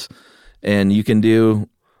 bounces and you can do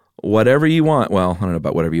whatever you want. Well, I don't know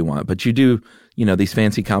about whatever you want, but you do, these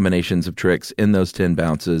fancy combinations of tricks in those 10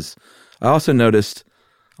 bounces. I also noticed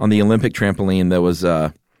on the Olympic trampoline, there was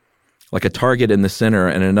like a target in the center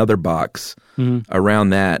and another box around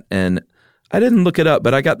that. And I didn't look it up,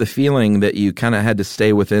 but I got the feeling that you kind of had to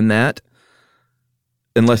stay within that,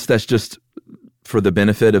 unless that's just for the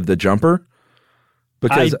benefit of the jumper.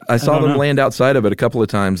 Because I saw them land outside of it a couple of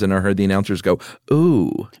times, and I heard the announcers go,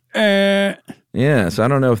 ooh. Yeah, so I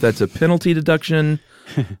don't know if that's a penalty deduction,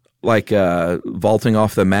 like vaulting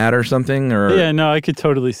off the mat or something. Or yeah, no, I could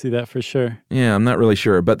totally see that for sure. Yeah, I'm not really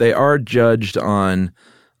sure. But they are judged on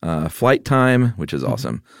flight time, which is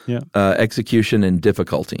awesome, execution, and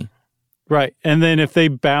difficulty. Right. And then if they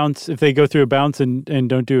go through a bounce and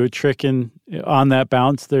don't do a trick on that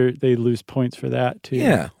bounce, they lose points for that too.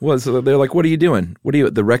 Yeah. Well, so they're like, what are you doing? What are you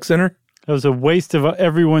at the rec center? That was a waste of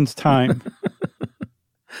everyone's time.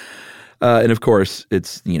 And of course,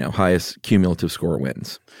 it's, highest cumulative score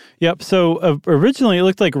wins. Yep. So originally it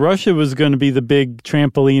looked like Russia was going to be the big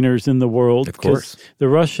trampoliners in the world. Of course. The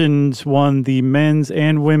Russians won the men's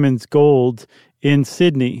and women's gold in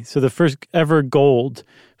Sydney. So the first ever gold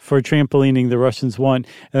for trampolining the Russians won.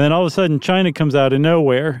 And then all of a sudden China comes out of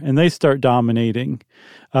nowhere and they start dominating.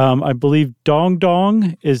 I believe Dong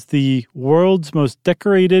Dong is the world's most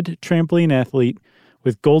decorated trampoline athlete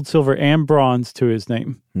with gold, silver, and bronze to his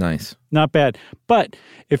name. Nice. Not bad. But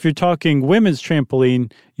if you're talking women's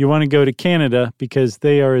trampoline, you want to go to Canada because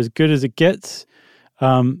they are as good as it gets,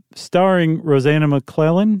 starring Rosanna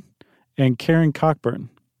McClellan and Karen Cockburn,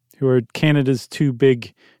 who are Canada's 2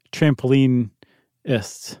 big trampolinists.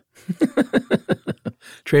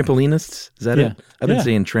 Trampolinists? Is that it? I've been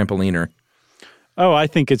saying trampoliner. Oh, I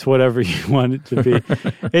think it's whatever you want it to be.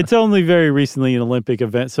 It's only very recently an Olympic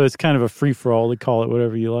event, so it's kind of a free-for-all to call it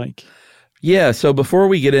whatever you like. Yeah, so before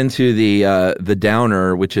we get into the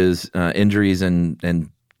downer, which is injuries and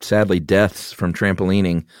sadly deaths from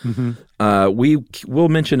trampolining, we'll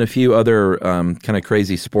mention a few other kind of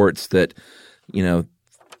crazy sports that,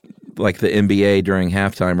 like the NBA during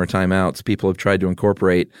halftime or timeouts, people have tried to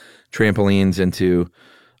incorporate trampolines into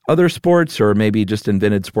other sports or maybe just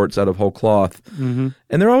invented sports out of whole cloth. Mm-hmm.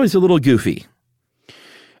 And they're always a little goofy.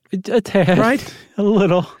 A tad. Right? A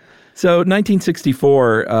little. So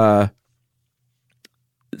 1964,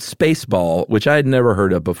 Spaceball, which I had never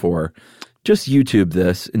heard of before. Just YouTube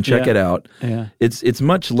this and check it out. Yeah. It's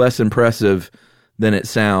much less impressive than it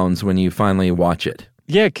sounds when you finally watch it.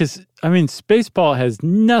 Yeah, because, Spaceball has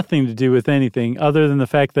nothing to do with anything other than the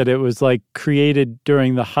fact that it was, created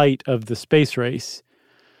during the height of the space race.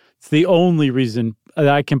 It's the only reason that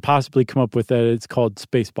I can possibly come up with that it's called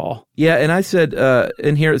Spaceball. Yeah, and I said,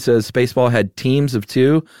 in here it says Spaceball had teams of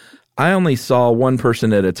 2. I only saw one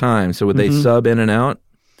person at a time, so would they sub in and out?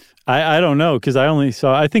 I don't know, because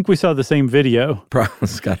I think we saw the same video.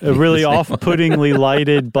 A really off-puttingly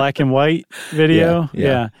lighted black and white video.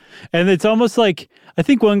 Yeah. And it's almost like, I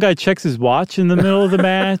think one guy checks his watch in the middle of the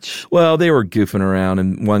match. Well, they were goofing around,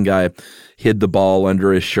 and one guy hid the ball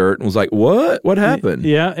under his shirt and was like, what? What happened?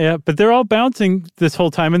 Yeah. But they're all bouncing this whole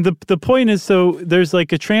time. And the point is, so there's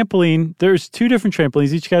like a trampoline. There's 2 different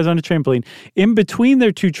trampolines. Each guy's on a trampoline. In between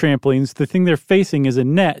their 2 trampolines, the thing they're facing is a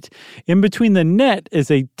net. In between the net is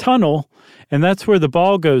a tunnel, and that's where the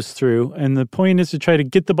ball goes through. And the point is to try to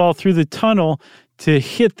get the ball through the tunnel to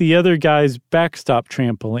hit the other guy's backstop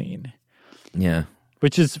trampoline. Yeah.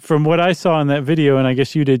 Which is, from what I saw in that video, and I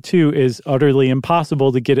guess you did too, is utterly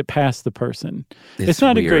impossible to get it past the person. It's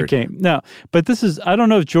not weird. A great game. No, but this is, I don't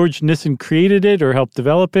know if George Nissen created it or helped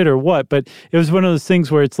develop it or what, but it was one of those things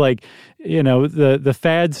where it's like, the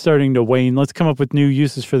fad's starting to wane. Let's come up with new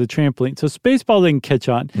uses for the trampoline. So Spaceball didn't catch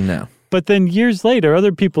on. No. But then years later,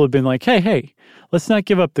 other people have been like, hey, let's not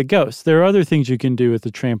give up the ghost. There are other things you can do with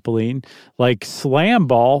the trampoline, like slam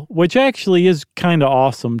ball, which actually is kind of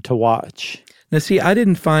awesome to watch. Now, see, I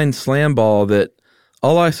didn't find slam ball that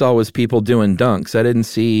all I saw was people doing dunks. I didn't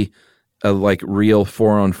see a real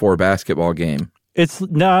 4-on-4 basketball game. It's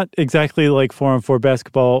not exactly like 4-on-4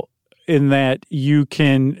 basketball in that you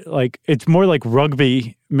can it's more like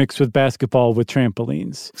rugby mixed with basketball with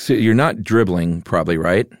trampolines. So you're not dribbling, probably,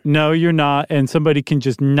 right? No, you're not. And somebody can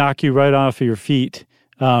just knock you right off of your feet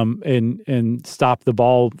and stop the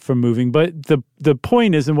ball from moving. But the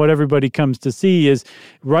point is, and what everybody comes to see is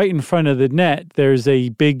right in front of the net, there's a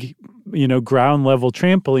big, ground level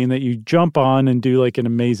trampoline that you jump on and do like an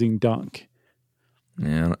amazing dunk.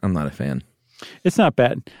 Yeah, I'm not a fan. It's not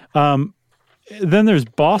bad. Then there's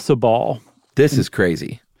Bossa Ball. This is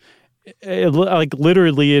crazy.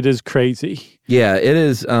 Literally, it is crazy. Yeah, it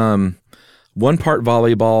is 1 part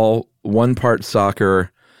volleyball, 1 part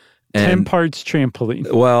soccer. And 10 parts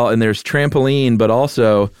trampoline. Well, and there's trampoline, but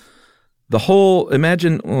also the whole,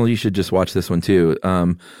 you should just watch this one too.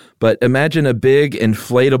 But imagine a big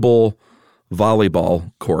inflatable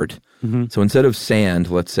volleyball court. Mm-hmm. So instead of sand,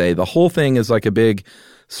 let's say, the whole thing is like a big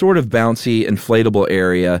sort of bouncy inflatable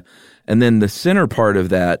area. And then the center part of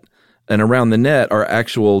that and around the net are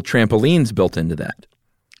actual trampolines built into that.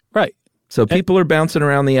 Right. So people are bouncing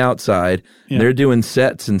around the outside. Yeah. They're doing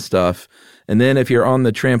sets and stuff. And then if you're on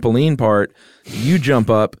the trampoline part, you jump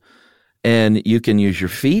up and you can use your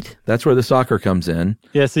feet. That's where the soccer comes in.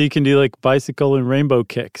 Yeah, so you can do like bicycle and rainbow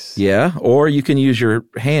kicks. Yeah, or you can use your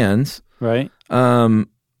hands. Right.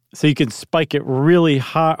 So you can spike it really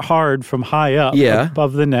hard from high up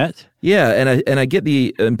above the net. Yeah, and I get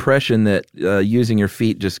the impression that using your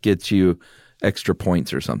feet just gets you extra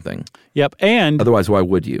points or something. Yep, and otherwise, why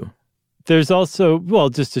would you? There's also,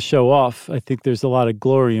 just to show off, I think there's a lot of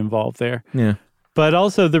glory involved there. Yeah. But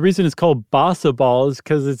also the reason it's called Bossa Ball is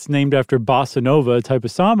because it's named after bossa nova, a type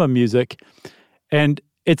of samba music. And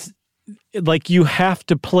it's like you have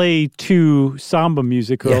to play to samba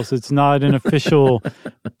music or else it's not an official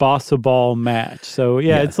Bossa Ball match. So,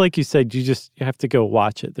 it's like you said, you have to go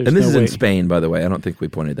watch it. And this is in Spain, by the way. I don't think we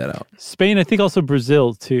pointed that out. Spain, I think also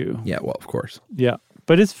Brazil, too. Yeah, well, of course. Yeah.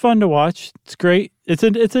 But it's fun to watch. It's great. It's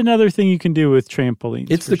another thing you can do with trampolines.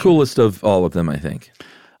 It's the coolest of all of them, I think.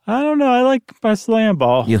 I don't know. I like my slam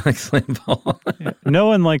ball. You like slam ball? Yeah. No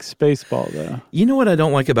one likes space ball, though. You know what I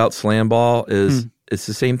don't like about slam ball is it's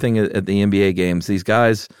the same thing at the NBA games. These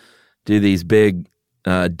guys do these big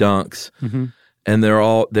dunks, and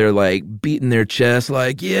they're like beating their chest,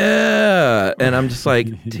 like, yeah. And I'm just like,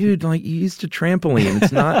 dude, like you used a trampoline.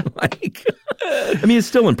 It's not like, I mean, it's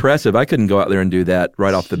still impressive. I couldn't go out there and do that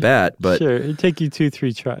right off the bat, but sure, it'd take you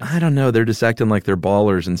 2-3 tries. I don't know. They're just acting like they're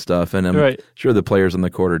ballers and stuff. And I'm sure the players on the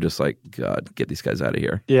court are just like, God, get these guys out of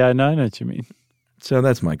here. Yeah, no, I know what you mean. So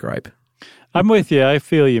that's my gripe. I'm with you. I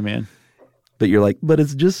feel you, man. But you're like, but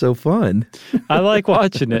it's just so fun. I like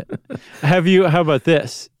watching it. How about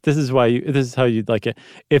this? This is how you'd like it.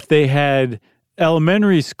 If they had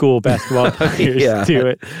elementary school basketball players do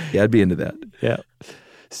it. Yeah, I'd be into that. Yeah.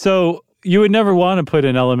 So you would never want to put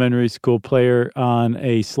an elementary school player on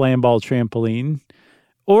a slam ball trampoline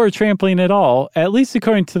or a trampoline at all, at least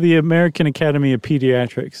according to the American Academy of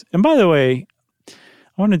Pediatrics. And by the way, I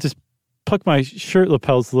want to just pluck my shirt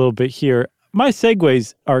lapels a little bit here. My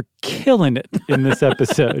segues are killing it in this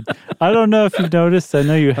episode. I don't know if you've noticed. I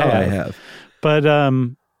know you have. Oh, I have. But,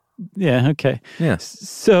 yeah, okay. Yeah.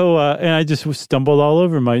 So, and I just stumbled all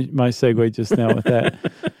over my segue just now with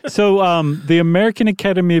that. So, the American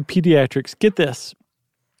Academy of Pediatrics, get this,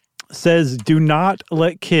 says do not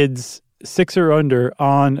let kids 6 or under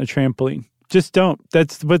on a trampoline. Just don't.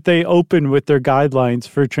 That's what they open with their guidelines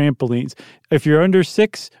for trampolines. If you're under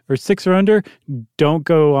 6 or 6 or under, don't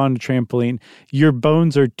go on a trampoline. Your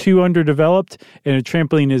bones are too underdeveloped and a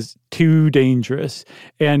trampoline is too dangerous.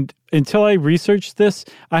 And until I researched this,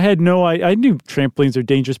 I knew trampolines are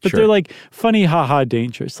dangerous, but they're like funny, haha,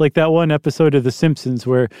 dangerous. Like that one episode of The Simpsons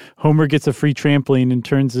where Homer gets a free trampoline and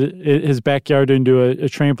turns his backyard into a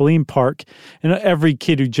trampoline park. And every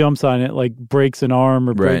kid who jumps on it like breaks an arm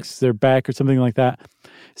or breaks their back or something like that.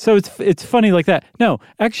 So it's funny like that. No,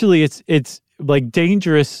 actually it's like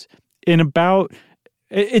dangerous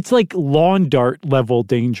it's like lawn dart level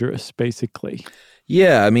dangerous, basically.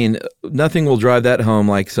 Yeah, I mean, nothing will drive that home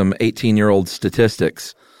like some 18-year-old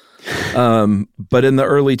statistics. But in the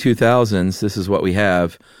early 2000s, this is what we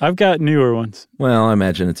have. I've got newer ones. Well, I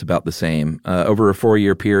imagine it's about the same. Over a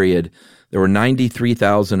 4-year period, there were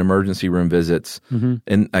 93,000 emergency room visits.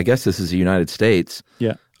 And I guess this is the United States.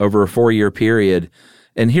 Yeah. Over a 4-year period.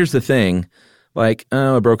 And here's the thing. Like,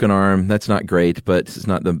 oh, a broken arm, that's not great, but it's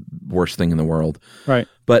not the worst thing in the world. Right.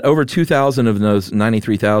 But over 2,000 of those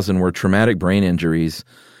 93,000 were traumatic brain injuries.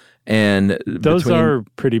 And those are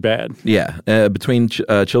pretty bad. Yeah, between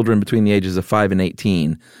children between the ages of 5 and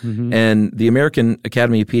 18. Mm-hmm. And the American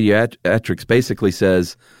Academy of Pediatrics basically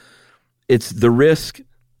says it's the risk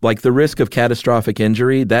of catastrophic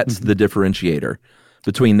injury, that's the differentiator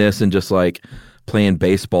between this and just like playing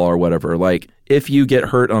baseball or whatever. Like if you get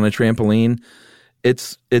hurt on a trampoline,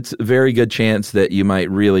 it's a very good chance that you might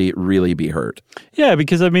really, really be hurt. Yeah,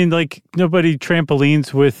 because I mean, like nobody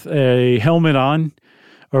trampolines with a helmet on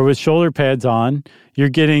or with shoulder pads on. You're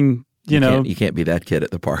getting, you can't be that kid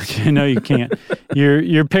at the park. No, you can't.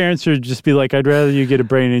 Your parents would just be like, I'd rather you get a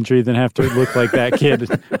brain injury than have to look like that kid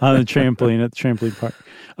on the trampoline at the trampoline park.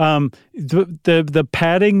 The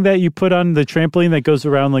padding that you put on the trampoline that goes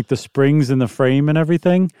around like the springs and the frame and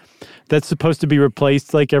everything, that's supposed to be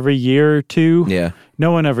replaced like every year or two. Yeah.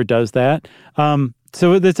 No one ever does that.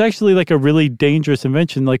 So that's actually like a really dangerous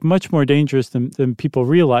invention, like much more dangerous than people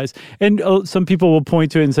realize. And some people will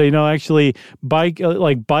point to it and say, no, actually,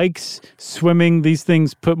 bikes, swimming, these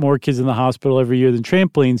things put more kids in the hospital every year than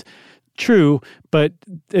trampolines. True, but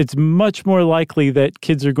it's much more likely that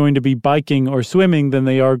kids are going to be biking or swimming than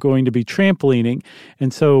they are going to be trampolining.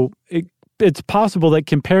 And so it's possible that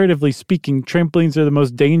comparatively speaking, trampolines are the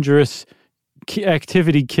most dangerous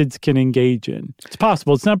activity kids can engage in. It's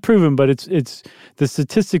possible. It's not proven, but it's the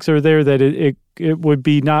statistics are there that it would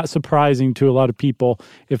be not surprising to a lot of people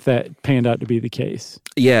if that panned out to be the case.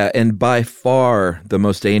 Yeah, and by far the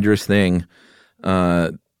most dangerous thing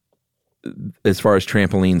as far as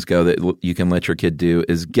trampolines go that you can let your kid do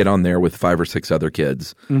is get on there with 5 or 6 other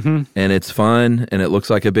kids. Mm-hmm. And it's fun and it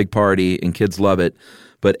looks like a big party and kids love it.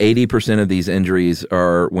 But 80% of these injuries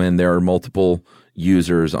are when there are multiple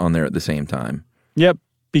users on there at the same time. Yep,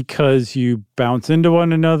 because you bounce into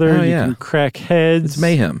one another, you can crack heads. It's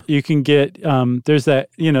mayhem. You can get, there's that,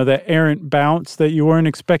 that errant bounce that you weren't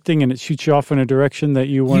expecting and it shoots you off in a direction that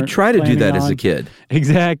you weren't You try to do that on. as a kid.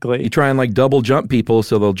 Exactly. You try and like double jump people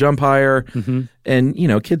so they'll jump higher. Mm-hmm.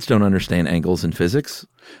 And, kids don't understand angles in physics.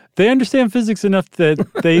 They understand physics enough that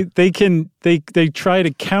they try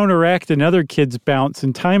to counteract another kid's bounce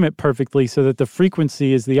and time it perfectly so that the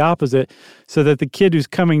frequency is the opposite, so that the kid who's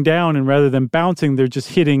coming down and rather than bouncing, they're just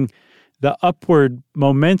hitting the upward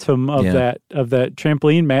momentum of that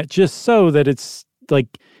trampoline mat just so that it's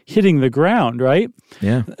like hitting the ground, right?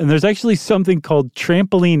 Yeah. And there's actually something called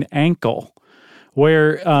trampoline ankle,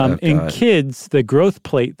 where in kids the growth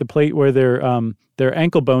plate, the plate where their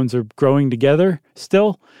ankle bones are growing together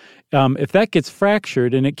still, if that gets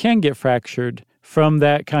fractured, and it can get fractured from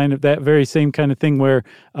that very same kind of thing where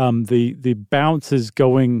the bounce is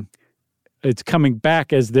going, it's coming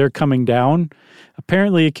back as they're coming down.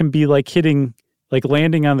 Apparently it can be like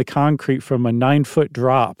landing on the concrete from a 9-foot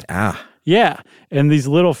drop. Yeah, and these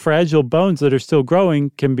little fragile bones that are still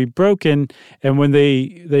growing can be broken, and when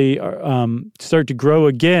they start to grow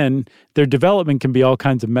again, their development can be all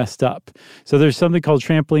kinds of messed up. So there's something called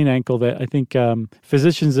trampoline ankle that I think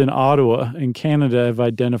physicians in Ottawa in Canada have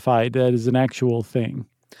identified that is an actual thing.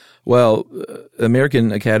 Well,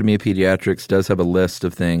 American Academy of Pediatrics does have a list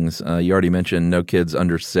of things. You already mentioned no kids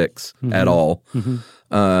under 6 at all.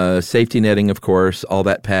 Mm-hmm. Safety netting, of course, all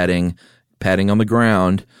that padding on the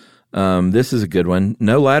ground. This is a good one.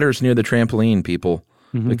 No ladders near the trampoline, people,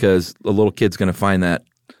 because a little kid's going to find that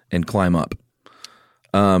and climb up.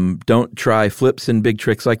 Don't try flips and big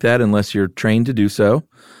tricks like that unless you're trained to do so.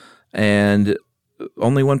 And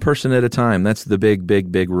only one person at a time. That's the big,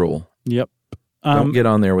 big, big rule. Yep. Don't get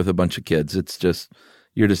on there with a bunch of kids. It's just,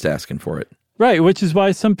 you're just asking for it. Right, which is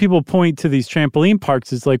why some people point to these trampoline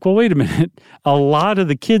parks. It's like, well, wait a minute. A lot of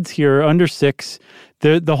the kids here are under 6.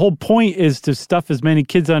 The whole point is to stuff as many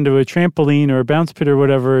kids onto a trampoline or a bounce pit or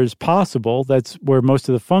whatever as possible. That's where most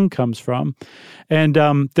of the fun comes from. And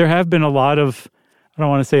there have been a lot of, I don't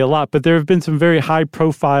want to say a lot, but there have been some very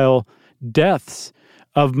high-profile deaths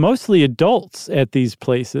of mostly adults at these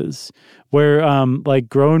places where like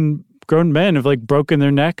grown men have like broken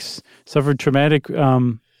their necks, suffered traumatic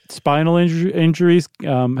spinal injuries,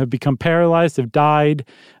 have become paralyzed, have died.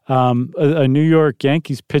 A New York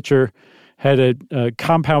Yankees pitcher had a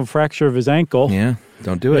compound fracture of his ankle. Yeah,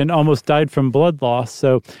 don't do it. And almost died from blood loss.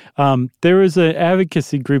 So there was an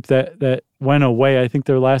advocacy group that went away. I think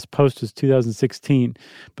their last post was 2016.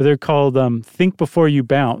 But they're called Think Before You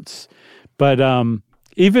Bounce. But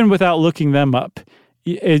even without looking them up,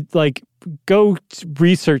 go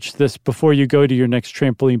research this before you go to your next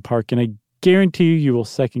trampoline park, and I guarantee you will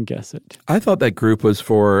second guess it. I thought that group was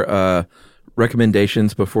for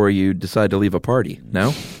recommendations before you decide to leave a party?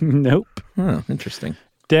 No? Nope. Oh, interesting.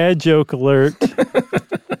 Dad joke alert.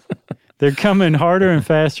 They're coming harder and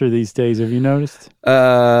faster these days. Have you noticed?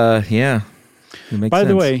 Yeah. It makes By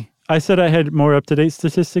the sense. way, I said I had more up-to-date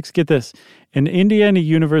statistics. Get this. An Indiana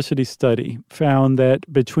University study found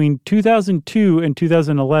that between 2002 and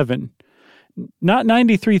 2011, not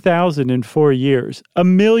 93,000 in 4 years,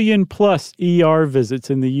 1 million plus ER visits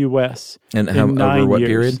in the U.S. And in how, 9 over what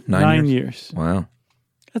years. period? 9 years. Wow.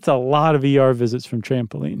 That's a lot of ER visits from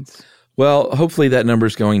trampolines. Well, hopefully that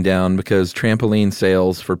number's going down because trampoline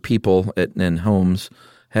sales for people in homes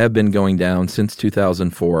have been going down since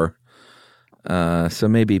 2004. So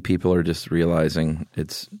maybe people are just realizing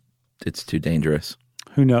it's too dangerous.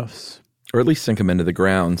 Who knows? Or at least sink them into the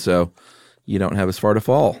ground so you don't have as far to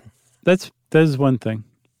fall. That is one thing.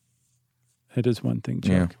 That is one thing,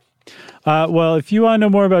 Chuck. Yeah. Well, if you want to know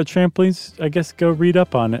more about trampolines, I guess go read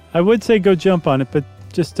up on it. I would say go jump on it, but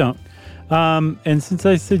just don't. And since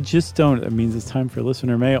I said just don't, that means it's time for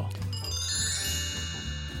listener mail.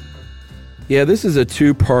 Yeah, this is a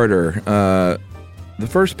two-parter. The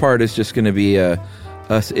first part is just going to be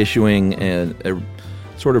us issuing a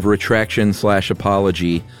sort of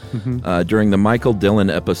retraction/apology during the Michael Dillon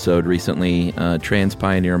episode recently. Trans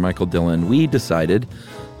pioneer Michael Dillon, we decided,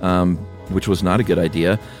 which was not a good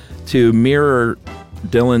idea, to mirror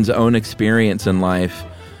Dillon's own experience in life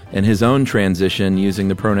and his own transition using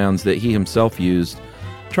the pronouns that he himself used,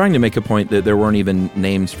 trying to make a point that there weren't even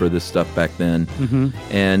names for this stuff back then.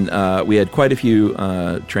 And we had quite a few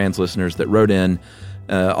trans listeners that wrote in,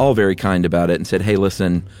 all very kind about it, and said, hey,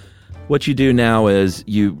 listen, what you do now is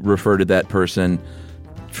you refer to that person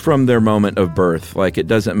from their moment of birth. Like, it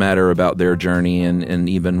doesn't matter about their journey and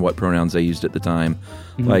even what pronouns they used at the time.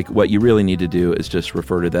 Like, what you really need to do is just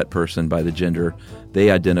refer to that person by the gender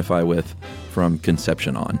they identify with from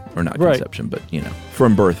conception on. Or not conception, but,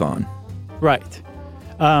 from birth on. Right.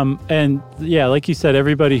 And, yeah, like you said,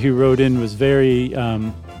 everybody who wrote in was very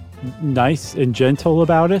nice and gentle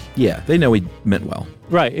about it. Yeah, they know he meant well.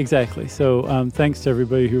 Right, exactly. So thanks to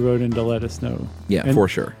everybody who wrote in to let us know. Yeah, for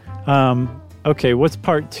sure. Okay, what's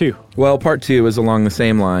part two? Well, part two is along the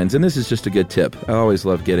same lines, and this is just a good tip. I always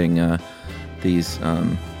love getting these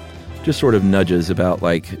just sort of nudges about,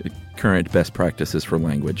 like, current best practices for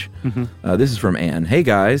language. This is from Anne. Hey,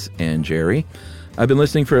 guys, and Jerry. I've been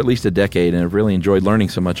listening for at least a decade and have really enjoyed learning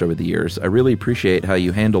so much over the years. I really appreciate how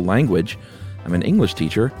you handle language. I'm an English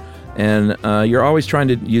teacher, and you're always trying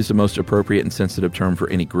to use the most appropriate and sensitive term for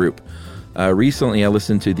any group. Recently, I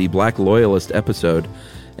listened to the Black Loyalist episode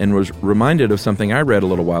and was reminded of something I read a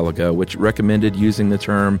little while ago, which recommended using the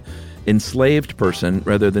term enslaved person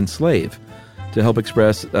rather than slave to help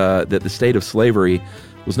express that the state of slavery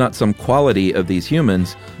was not some quality of these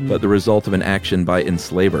humans, but the result of an action by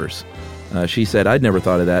enslavers. She said, I'd never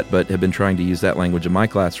thought of that, but have been trying to use that language in my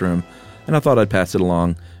classroom, and I thought I'd pass it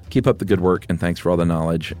along. Keep up the good work, and thanks for all the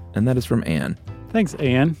knowledge. And that is from Anne. Thanks,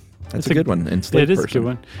 Anne. That's a good one. Enslaved It is person. a good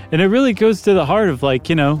one. And it really goes to the heart of, like,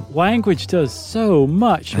 language does so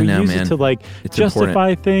much. We use it to, like, It's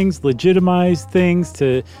justify things, legitimize things,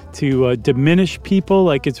 to diminish people.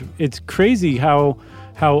 Like, it's crazy how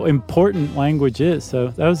important language is. So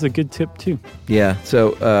that was a good tip, too. Yeah.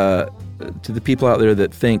 So to the people out there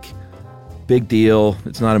that think, big deal,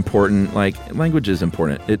 it's not important, like, language is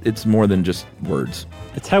important. It's more than just words.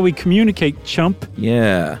 It's how we communicate, chump.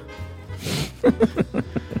 Yeah.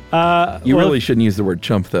 You really shouldn't use the word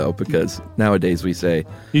chump, though, because nowadays we say...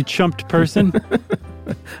 You chumped person?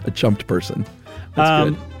 A chumped person.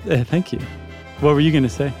 That's good. Thank you. What were you going to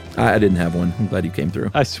say? I didn't have one. I'm glad you came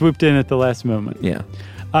through. I swooped in at the last moment. Yeah.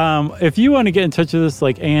 If you want to get in touch with us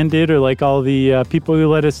like Ann did, or like all the people who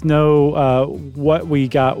let us know what we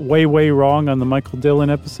got way, way wrong on the Michael Dillon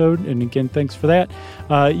episode, and again, thanks for that,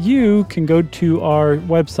 you can go to our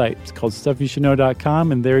website. It's called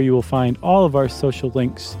StuffYouShouldKnow.com, and there you will find all of our social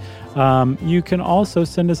links. You can also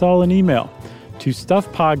send us all an email to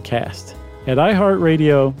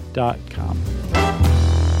stuffpodcast@iheartradio.com.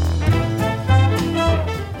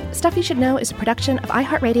 Stuff You Should Know is a production of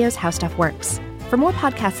iHeartRadio's How Stuff Works. For more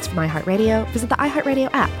podcasts from iHeartRadio, visit the iHeartRadio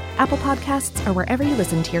app, Apple Podcasts, or wherever you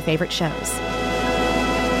listen to your favorite shows.